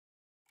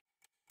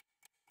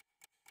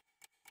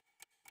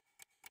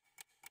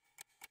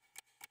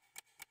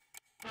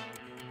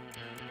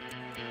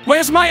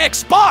Where's my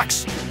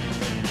Xbox?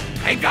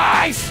 Hey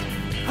guys!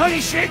 Holy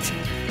shit!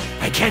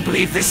 I can't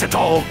believe this at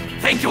all.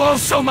 Thank you all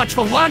so much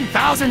for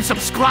 1,000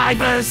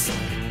 subscribers.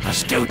 I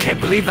still can't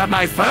believe that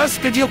my first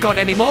video got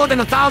any more than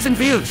 1,000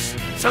 views.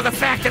 So the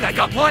fact that I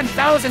got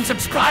 1,000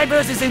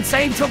 subscribers is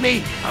insane to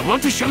me. I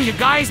want to show you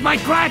guys my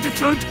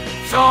gratitude.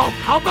 So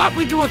how about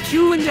we do a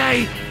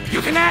Q&A?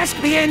 You can ask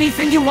me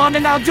anything you want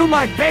and I'll do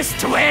my best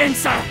to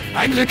answer.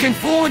 I'm looking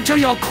forward to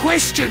your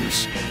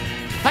questions.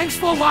 Thanks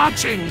for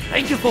watching.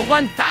 Thank you for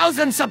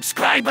 1,000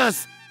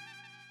 subscribers.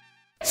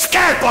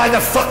 Scat, why the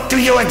fuck do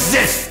you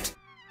exist?